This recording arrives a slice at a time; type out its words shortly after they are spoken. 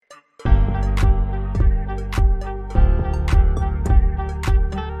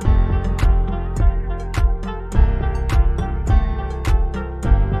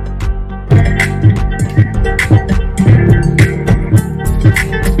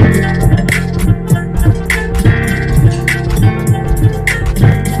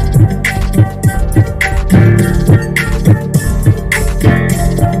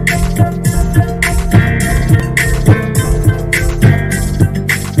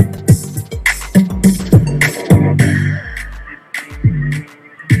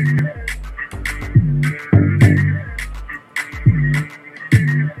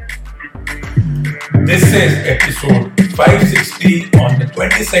Recently, on the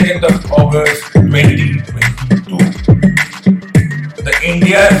 22nd of August 2022, the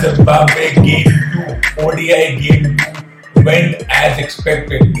India-Zimbabwe Game 2, ODI Game 2 went as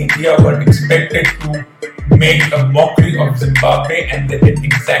expected. India was expected to make a mockery of Zimbabwe and they did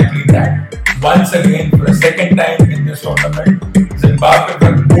exactly that. Once again, for a second time in this tournament,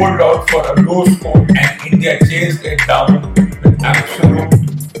 Zimbabwe were bowled out for a low score and India chased it down with absolute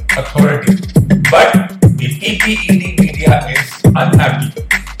authority. But the PPED media is unhappy.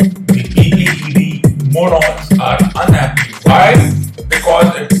 The PPED morons are unhappy. Why?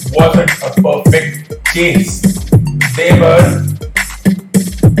 Because it wasn't a perfect chase. They were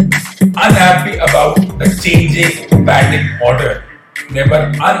unhappy about the changing batting order. They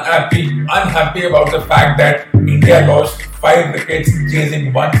were unhappy about the fact that India lost 5 wickets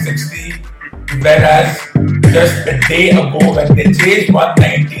chasing 160, whereas just a day ago when they chased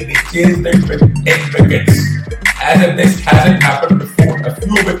 190, they chased it with 10 wickets. As if this hasn't happened before, a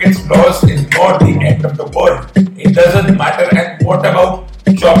few wickets lost is not the end of the world. It doesn't matter. And what about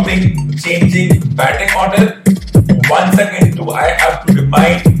changing batting order? Once again, do I have to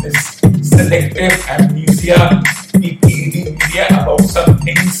remind this selective amnesia PPED media about some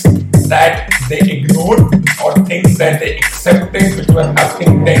things that they ignored or things that they accepted which were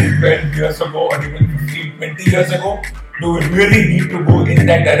happening 10, 12 years ago or even 15, 20 years ago? Do we really need to go in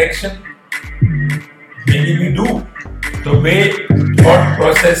that direction? Maybe we do. The way thought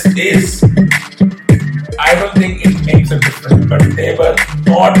process is, I don't think it makes a difference, but they were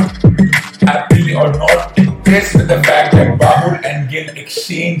not happy or not impressed with the fact that Rahul and Gill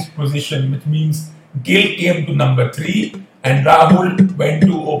exchanged position, which means Gill came to number 3 and Rahul went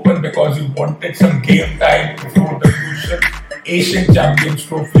to open because he wanted some game time before the crucial Asian Champions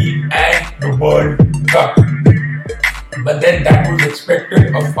Trophy and the World Cup. But then that was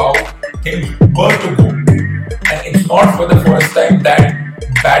expected of how things were to go. And it's not for the first time that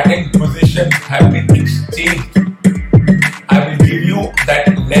batting positions have been exchanged. I will give you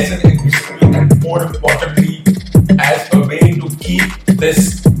that lesson in history and more importantly as a way to keep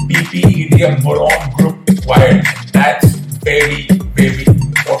this PPED moron group quiet. That's very, very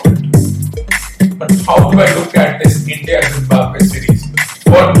important. But how do I look at this India-Zimbabwe series?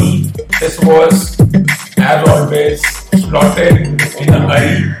 For me, this was, as always, slotted in a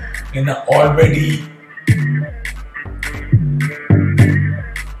hurry, in an already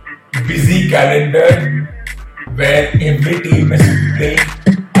busy calendar where every team is playing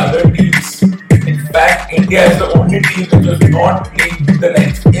other teams. In fact, India is the only team which was not playing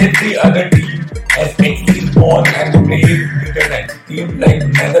Netherlands. Every other team has actually gone and played Netherlands. Teams like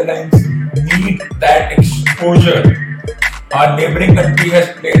Netherlands need that exposure. Our neighboring country has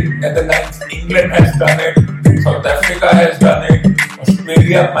played Netherlands, England has done it, South Africa has done it,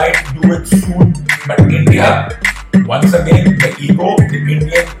 Australia might do it soon, but India, once again, the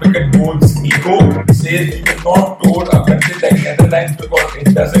Indian cricket board's ego says you will not tour a country like Netherlands because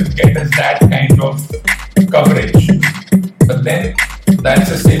it doesn't get us that kind of coverage. But then, that's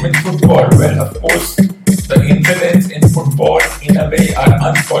the same in football. Well, of course, the incidents in football in a way are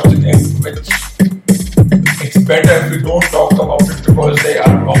unfortunate, which it's better if we don't talk about it because they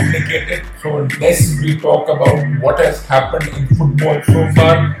are complicated. So less we talk about what has happened in football so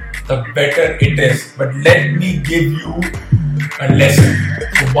far, the better it is. But let me give you a lesson.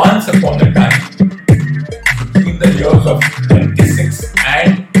 So once upon a time, between the years of 96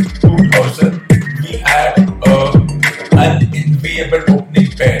 and 2000, we had an unenviable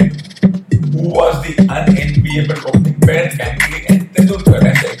opening pair. Who was the unenviable opening pair? Ganguly and Tendulkar,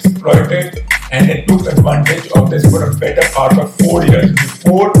 and they exploited and they took advantage of this for a better part of 4 years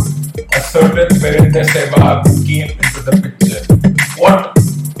before a certain Virendra Sehwag came into the picture. What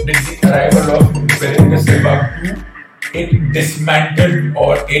did the arrival of Virendra Sehwag do? It dismantled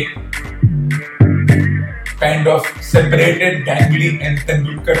or it kind of separated Ganguly and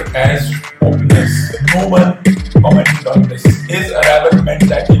Tendulkar as openers. No one commented on this. His arrival meant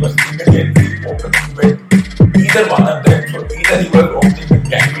that he was immediately opening with either one of them. So either he was opening with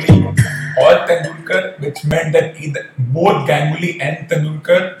Ganguly or Tendulkar, which meant that either both Ganguly and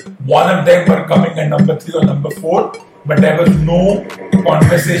Tendulkar, one of them were coming at number 3 or number 4, but there was no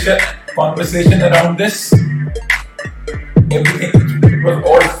conversation around this. Everything, it was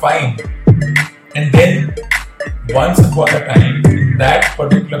all fine. And then, once upon a time, in that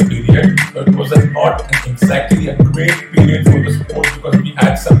particular period, it was not exactly a great period for the sport because we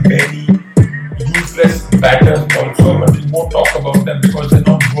had some very useless batters also, but we won't talk about them because they're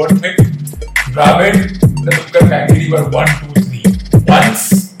not worth it. Dravid, Tendulkar, Ganguly were 1, 2, 3.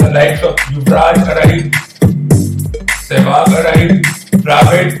 Once the likes of Yuvraj arrived, Sehwag arrived,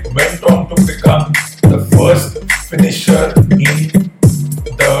 Dravid went on to become the first finisher in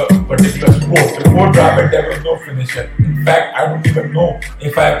before Dravid, there was no finisher. In fact, I don't even know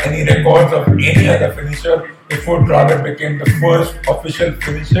if I have any records of any other finisher before Dravid became the first official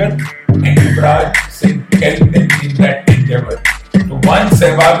finisher, and Yuvraj Singh helped him in that endeavor. So once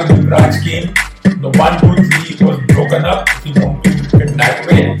Sehwag and Yuvraj came, the 1-2-3 was broken up, if you want to look it that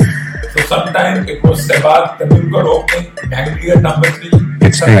way. So sometimes it was Sehwag, Tendulkar opening, Ganguly at number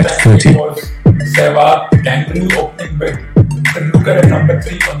 3. Sometimes it was Sehwag, Ganguly opening with Tendulkar at number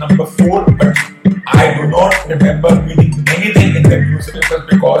 3 or number 4. But I do not remember reading anything in the newspapers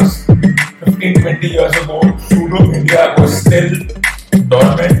because 15-20 years ago, pseudo media was still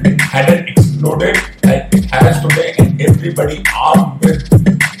dormant. It hadn't exploded like it has today, and everybody armed with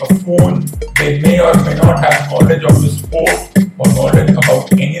a phone. They may or may not have knowledge of the sport or knowledge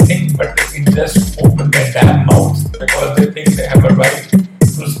about anything, but they can just open their damn mouths because they think they have a right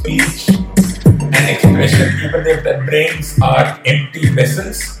to speech and expression, even if their brains are empty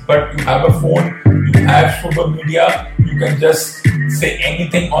vessels. But you have a phone, you have social media, you can just say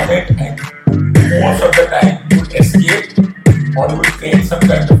anything on it, and most of the time you will escape or you will create some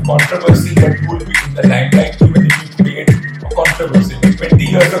kind of controversy, but you will be in the limelight even if you create a controversy. 20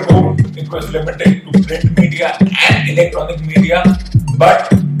 years ago, it was limited to print media and electronic media, but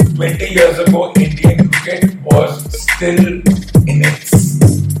 20 years ago, Indian cricket was still in its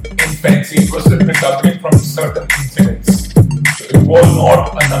infancy. It was still recovering from certain incidents. So it was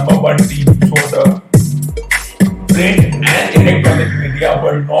not a number one team. So the print and electronic media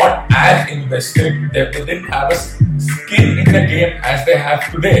were not as invested. They didn't have a skin in the game as they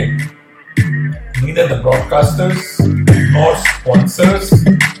have today. Neither the broadcasters, nor sponsors,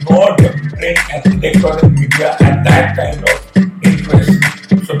 nor the print and electronic media had that kind of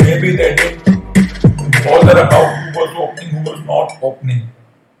interest. So maybe they didn't bother about who was opening, who was not opening.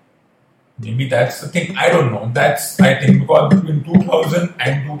 Maybe that's the thing. I don't know. That's, I think, because between 2000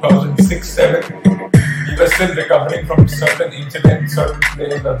 and 2006-07, we were still recovering from certain incidents. Certain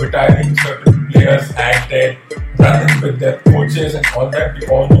players were retiring. Certain players had their run-in with their coaches and all that. We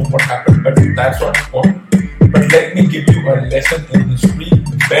all know what happened, but that's not important. But let me give you a lesson in history.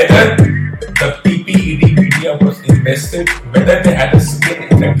 Whether the PPED media was invested, whether they had a skin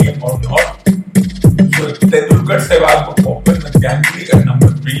in the game or not. So if Tendulkar Sehwag would open with Ganguly at number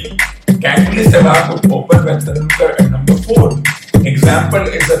 3, Ganguly Sehwag would open with Tendulkar at number 4. Example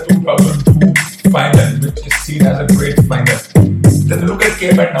is the 2002 final, which is seen as a great final. Tendulkar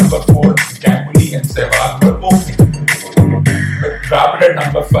came at number 4, Ganguly and Sehwag were opening. With Dravid at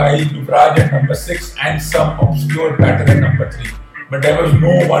number 5, Yuvraj at number 6, and some obscure batter at number 3. But there was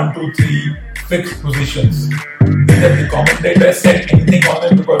no 1, 2, 3 fixed positions. Neither the commentators said anything on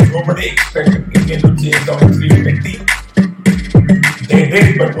it because nobody expected India to chase down 320. They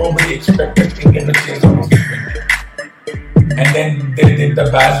did, but nobody expected India to chase down 320. And then they did the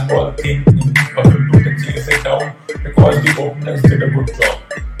baseball thing in 2002 to chase it down because the openers did a good job.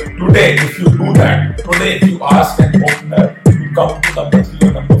 Today, if you do that, today if you ask an opener to come to number 3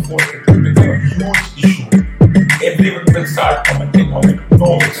 or number 4, it will become a huge issue. Everyone will start commenting on it.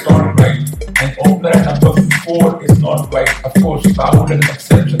 No, it's not right. An opener at number 4 is not right. Of course, Rahul is an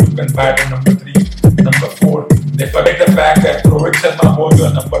exception who can bat at number 3, number 4. They forget the fact that Rohit Sharma was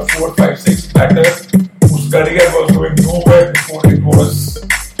your number 4, 5, 6 batter whose career was going nowhere before it was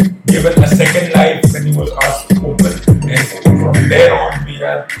given a second life when he was asked to open. And from there on, we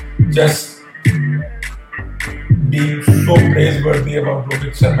are just being so praiseworthy about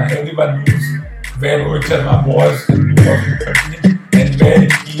Rohit Sharma. Everyone knows where Rohit Sharma was in 2013 and where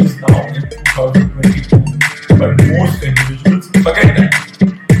he is now in 2022. But most individuals forget that.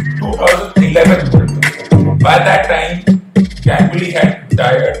 2011 World Cup. By that time, Ganguly had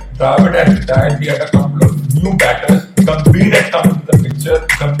retired, Dravid had retired, we had a couple of new batters. Gambhir had come into the picture.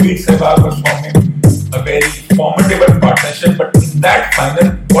 Gambhir Sehwag was forming a very formidable partnership. But in that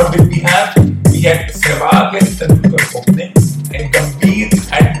final, what did we have? We had Sehwag and Tendulkar opening, and Gambhir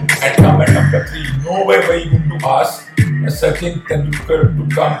had come at number 3. Nowhere were you going to ask Sachin Tendulkar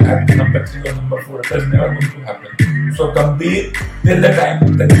to come at number 3 or number 4. It was never going to happen. So Gambhir, till the time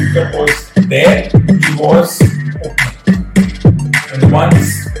Tendulkar was there, he was opening. And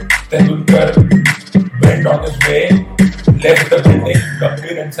once Tendulkar went on his way, left the building,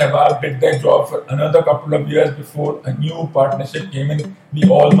 Gambhir and Sehwag did their job for another couple of years before a new partnership came in. We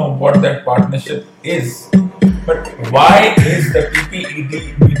all know what that partnership is. But why is the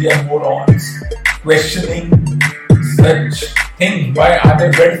PPED media morons questioning such things? Why are they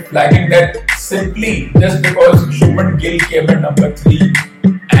red flagging that simply just because Shubman Gill came at number 3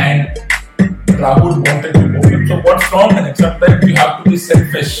 and Rahul wanted to open? So what's wrong in it? Sometimes you have to be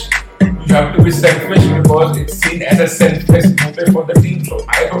selfish. You have to be selfish because it's seen as a selfless motive for the team. So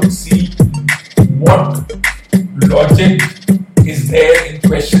I don't see what logic is there in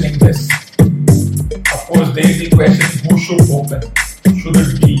questioning this? Of course, they will be questioning who should open. Should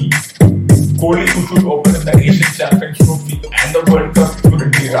it be Kohli who should open in the Asian Champions Trophy and the World Cup? Should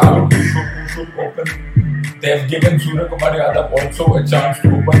it be Rahul who should open? They have given Surya Kumar Yadav also a chance to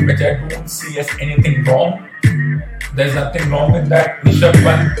open, which I don't see as anything wrong. There's nothing wrong in that. Rishabh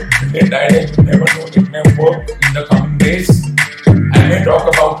Pant, great idea, you never know, it may work in the coming days. I may talk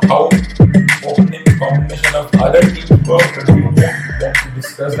about how opening combination of other teams work, but we don't want to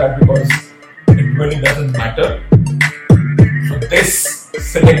discuss that because it really doesn't matter. So this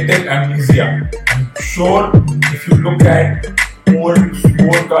selective amnesia, I'm sure if you look at old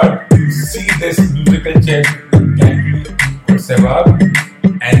scorecard, you see this musical chair Ganguly, Sehwag,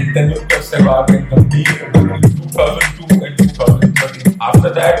 and Tendulkar, Sehwag and Gambhir between 2002 and 2013. After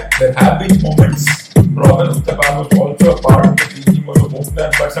that, there have been moments. Robin Uthappa was also a part of the team, he was an opener,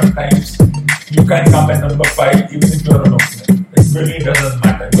 but sometimes you can come at number 5 even if you're an opener. It really doesn't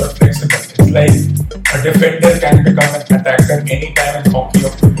matter, you're flexible. It's like a defender can become an attacker anytime in hockey or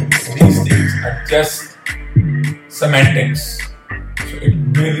cricket. These things are just semantics. So it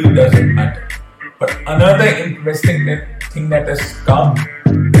really doesn't matter. But another interesting thing that has come,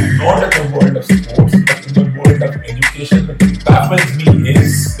 not in the world of sports, but in the world of education, that baffles me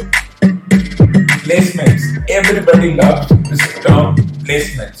is placements. Everybody loves this term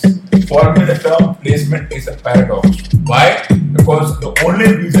placements. For me, the term placement is a paradox. Why? Because the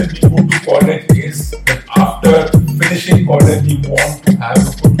only reason we go to college is that after finishing college, we want to have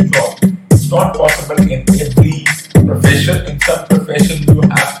a good job. It's not possible in every profession. In some professions, you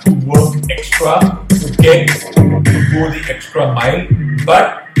have to work extra to go the extra mile.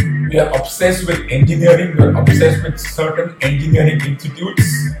 But we are obsessed with engineering. We are obsessed with certain engineering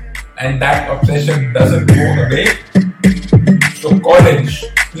institutes, and that obsession doesn't go away. So college,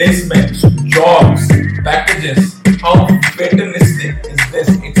 placements, jobs, packages, how fatalistic is this?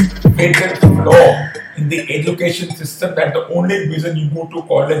 It's a fatal flaw in the education system that the only reason you go to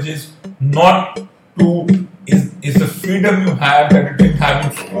college is not to, is the freedom you have that you didn't have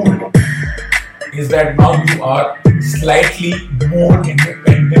in school. Is that now you are slightly more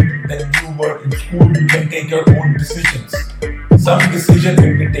independent than you were in school. You can take your own decisions. Some decisions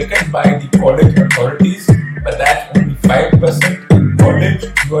will be taken by the college authorities, but that's only 5%. In college,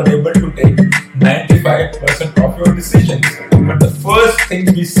 you are able to take 95% of your decisions. But the first thing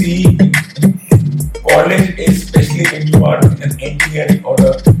we see in college is, especially when you are in an engineering or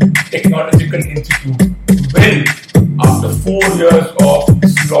a technological institute, will, after 4 years of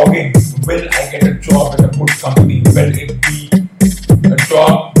slogging, will I get a job in a good company? Will it be a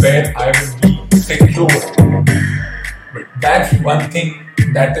job where I will be secure? But that's one thing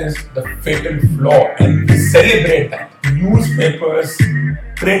that is the fatal flaw, and we celebrate that. Newspapers,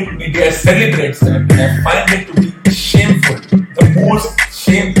 print media celebrates that, and I find it to be shameful. The most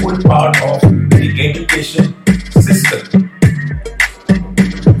shameful part of the education system.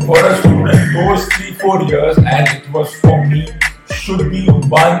 For a student, those 3-4 years, as it was for me, should be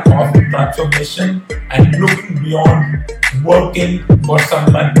one of transformation and looking beyond working for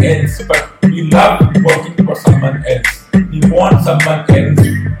someone else. But we love working for someone else. We want someone else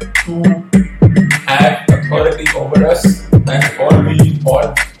to have authority over us. That's all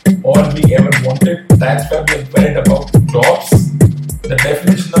we ever wanted. That's why we are worried about jobs. The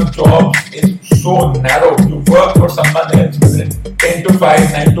definition of jobs is so narrow. You work for someone else within 10 to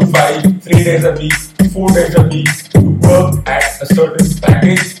 5, 9 to 5, 3 days a week, 4 days a week. You work at a certain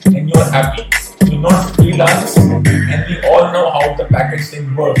package and you are happy. You're not freelance, and we all know how the package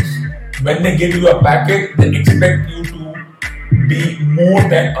thing works. When they give you a package, they expect you to be more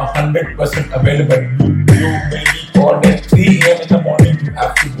than 100% available. You may be called at 3 a.m. in the morning, you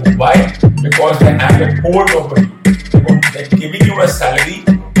have to go. Why? Because they have a hold over you. They're giving you a salary,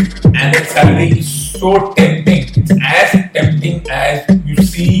 and that salary is so tempting. It's as tempting as you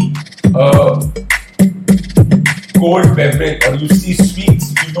see a cold beverage or you see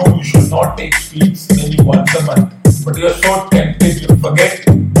sweets. You know you should not take sweets maybe once a month, but you're so tempted, you forget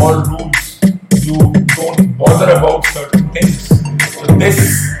all rules. You don't bother about certain things. So this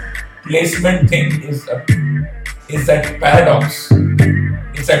placement thing is that paradox.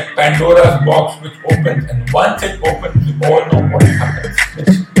 It's that Pandora's box which opens, and once it opens, we all know what happens,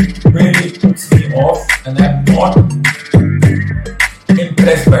 which really puts me off, and I'm not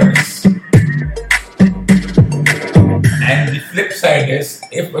impressed by this. And the flip side is,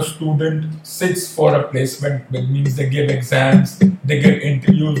 if a student sits for a placement, which means they give exams, they give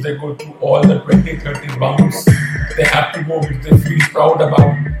interviews, they go through all the 20-30 rounds, they have to go which they feel proud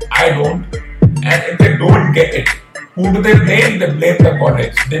about. I don't. And if they don't get it, Who do they blame? They blame the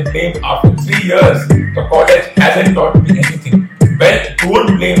college. They blame after 3 years, the college hasn't taught me anything. Well,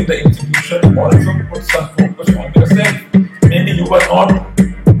 don't blame the institution, also put some focus on yourself. Maybe you were not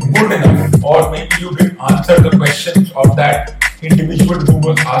good enough, or maybe you didn't answer the questions of that individual who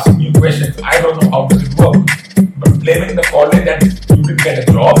was asking you questions. I don't know how does it work. But blaming the college that you didn't get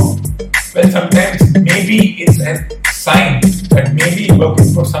a job, well, sometimes maybe it's a sign that maybe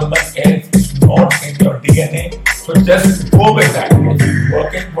working for someone else is not in your DNA. So just go with that. If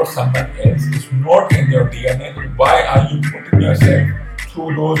working for someone else is not in your DNA, then why are you putting yourself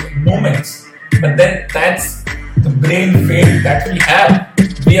through those moments? But then that's the brain fade that we have.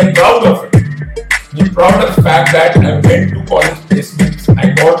 We are proud of it. We're proud of the fact that I went to college placements,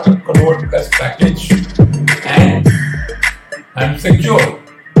 I got a crore plus package, and I'm secure.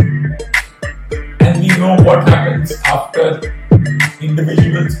 And we know what happens after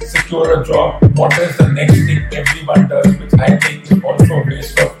individuals secure a job. What is the next thing everyone does, which I think is also a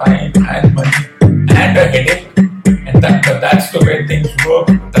waste of time and money and a headache. And that's the way things work.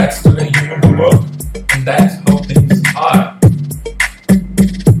 That's the way humans work, and that's how things are.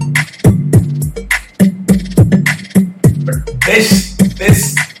 But this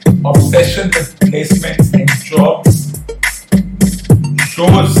obsession with placements and jobs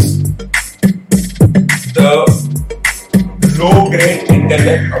shows the low-grade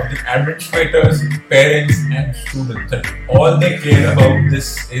intellect of the administrators, parents, and students. And all they care about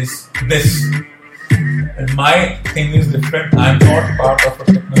this is this. And my thing is different. I'm not part of a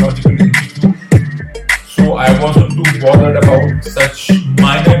technological institute, so I wasn't too bothered about such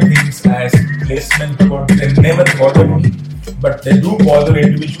minor things as placement because they never bother me. But they do bother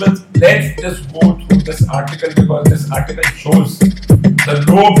individuals. Let's just go through this article because this article shows the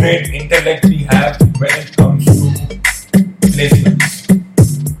low-grade intellect we have when it comes to placements.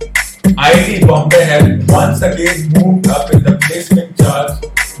 IIT Bombay has once again moved up in the placement charts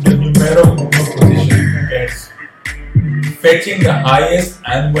to the numero uno position, gets fetching the highest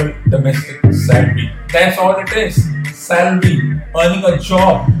annual domestic salary. That's all it is. Salary, earning a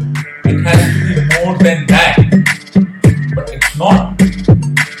job. It has to be more than that. But it's not.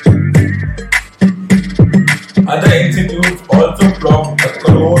 Other institutes also clocked a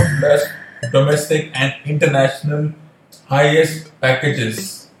crore plus domestic and international highest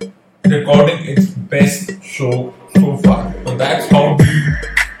packages, recording its best show so far. So that's how we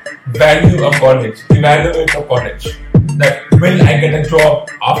value a college, evaluate a college. That will I get a job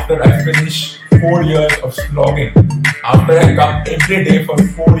after I finish 4 years of slogging, after I come every day for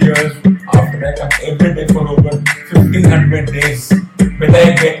 4 years, after I come every day for over 1500 days, will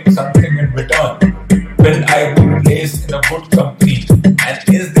I get something in return? Will I be placed in a good company?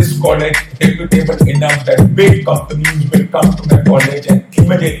 And is this college reputable enough that big companies will come to my college and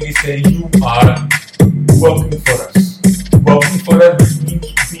immediately say, you are working for us? Working for us, which means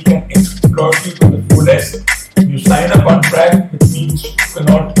we can exploit you to the fullest. You sign a contract, which means you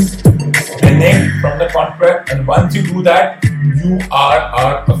cannot renege from the contract, and once you do that, you are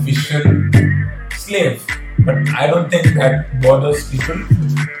our official slave. But I don't think that bothers people.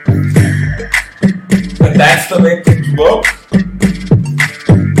 But that's the way things work.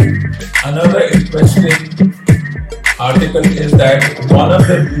 Another interesting article is that one of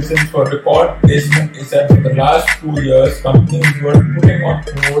the reasons for record placement is that for the last 2 years, companies were putting on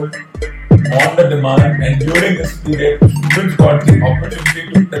hold on the demand, and during this period, students got the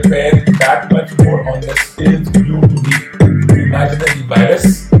opportunity to prepare that much more on their skills due to the imaginary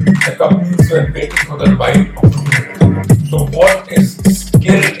virus. The companies were waiting for the right opportunity. So what is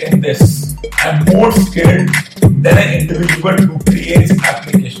skill in this? I'm more skilled than an individual who creates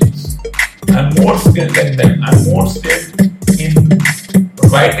applications. I'm more skilled than them. I'm more skilled in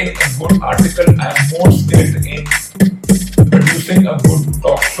writing a good article. I'm more skilled in producing a good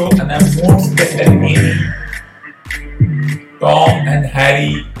talk show, and I'm more skilled than any Tom and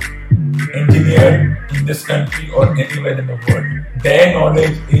Harry engineer in this country or anywhere in the world. Their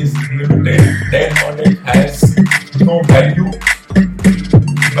knowledge is limited. Their knowledge has no value.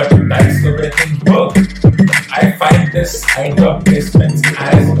 But that's the way things work. I find this idea of placements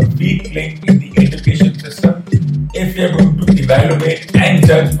as a weak link in the education system. If you're going to evaluate and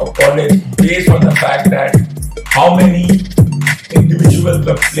judge a college based on the fact that how many individuals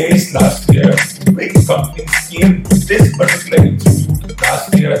were placed last year, which companies came to this particular institute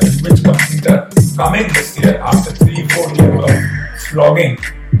last year, and which companies are coming this year after 3-4 years of slogging,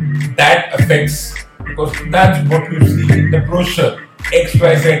 that affects, because that's what you see in the brochure.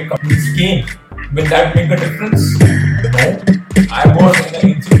 XYZ companies came. Will that make a difference? No. I was in an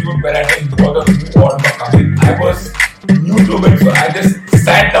institute where I didn't bother who all were coming. I new to it, so I just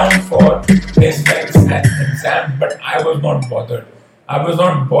sat down for placements and exams, but I was not bothered. I was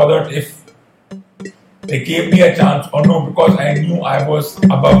not bothered if they gave me a chance or no, because I knew I was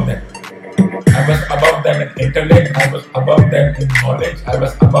above them. I was above them in intellect, I was above them in knowledge, I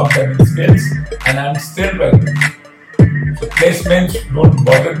was above them in skills, and I'm still welcome. So placements don't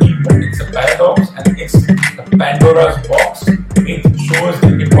bother me, but it's a paradox and it's a Pandora's box. It shows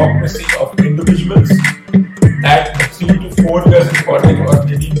the hypocrisy of individuals that the 3 to 4 years in college or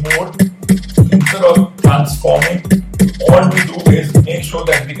maybe more, instead of transforming, all we do is make sure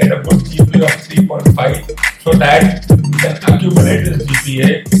that we get a good GPA of 3.5 so that we can accumulate this GPA,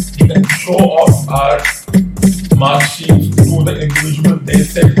 we can show off our mark sheets to the individual. They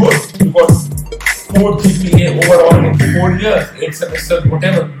say, good, you got 4 GPA overall in 4 years, 8 semesters,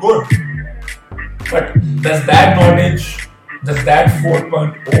 whatever, good. But does that knowledge, does that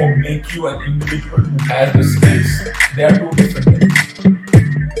 4.0 make you an individual who has the skills? They are two different things.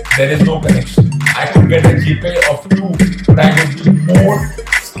 There is no connection. I could get a GPA of 2, but I could be more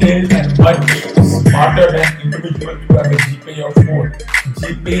skilled and much smarter than individuals who have a GPA of 4.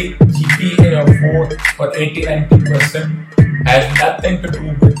 GPA of 4 for 80-90% has nothing to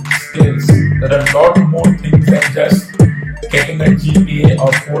do with skills. There are a lot more things than just getting a GPA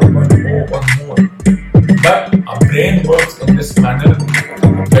of 4.0 or more. But our brain works in this manner,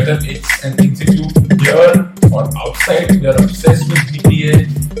 whether it's an institute here or outside, we are obsessed with GPA,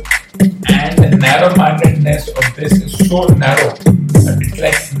 and the narrow-mindedness of this is so narrow that it's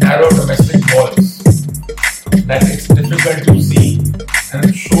like narrow domestic walls, that it's difficult to see, and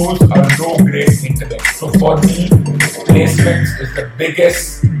it shows our low-grade intellect. So for me, placements is the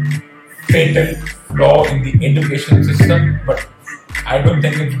biggest fatal flaw in the education system, but I don't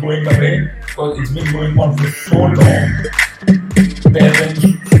think it's going away because it's been going on for so long. Parents,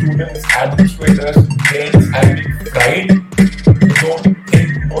 students, administrators, brains have been fried. They don't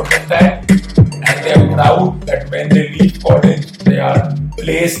think more than that, and they are proud that when they leave college, they are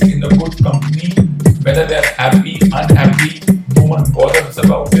placed in a good company. Whether they are happy, unhappy, no one bothers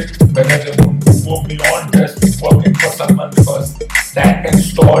about it. Whether they want to go beyond just working for someone because that can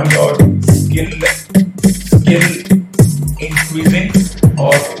stall your skill increasing,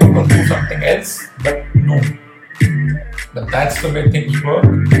 or you can do something else, but no. But that's the way things work,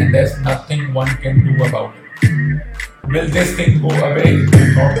 and there's nothing one can do about it. Will this thing go away? It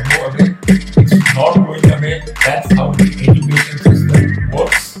will not go away. It's not going away. That's how the education system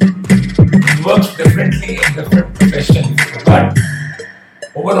works. It works differently in different professions, but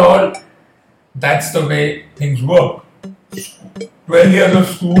overall, that's the way things work. 12 years of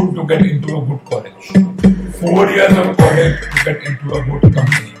school to get into a good college. 4 years of college to get into a good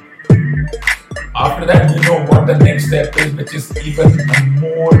company. After that, we know what the next step is, which is even a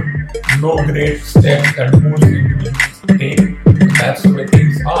more low-grade step that most individuals take. That's the way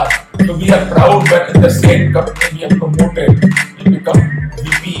things are. So we are proud, but in the same company we are promoted. We become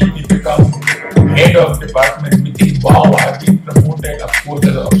VP, we become head of department. We think, wow, I've been promoted. Of course,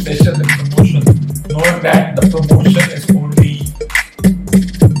 there's an obsession with promotion. Knowing that the promotion is only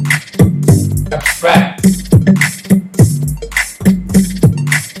abstract.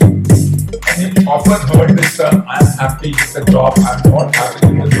 And you've often heard this term, I'm happy with the job, I'm not happy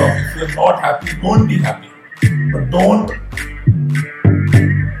with the job. If you're not happy, don't be happy. But don't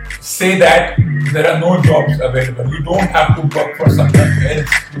say that there are no jobs available. You don't have to work for someone else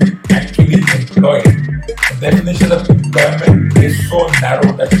to actually employ. The definition of employment is so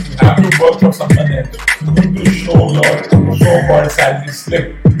narrow that you have to work for someone else. You need to show your so-called salary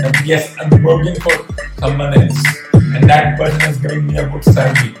slip that yes, I'm working for someone else and that person is giving me a good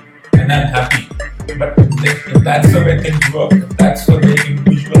salary and I'm happy. But if that's the way things work, if that's the way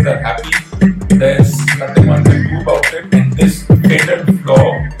individuals are happy, there's nothing one can do about it, and this fatal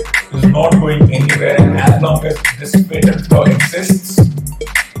flaw is not going anywhere, and as long as this fatal flaw exists,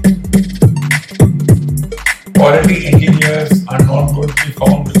 quality engineers are not going to be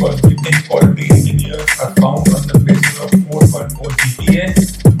found, because we think quality engineers are found on the basis of 4.0 GPA.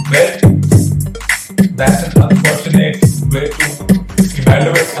 Well, that's an unfortunate way to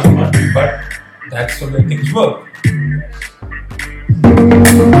evaluate someone, but that's the way things work.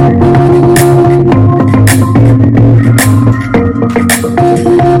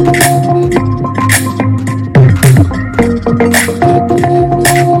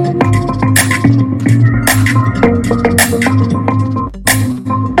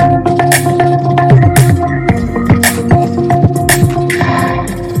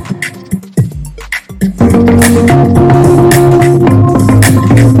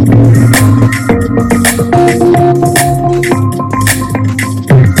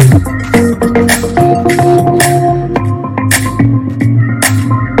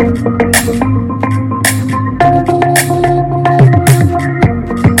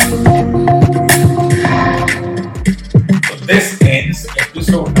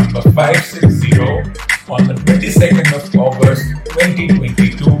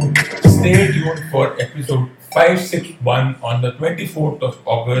 561 on the 24th of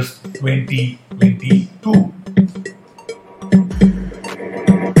August 2022.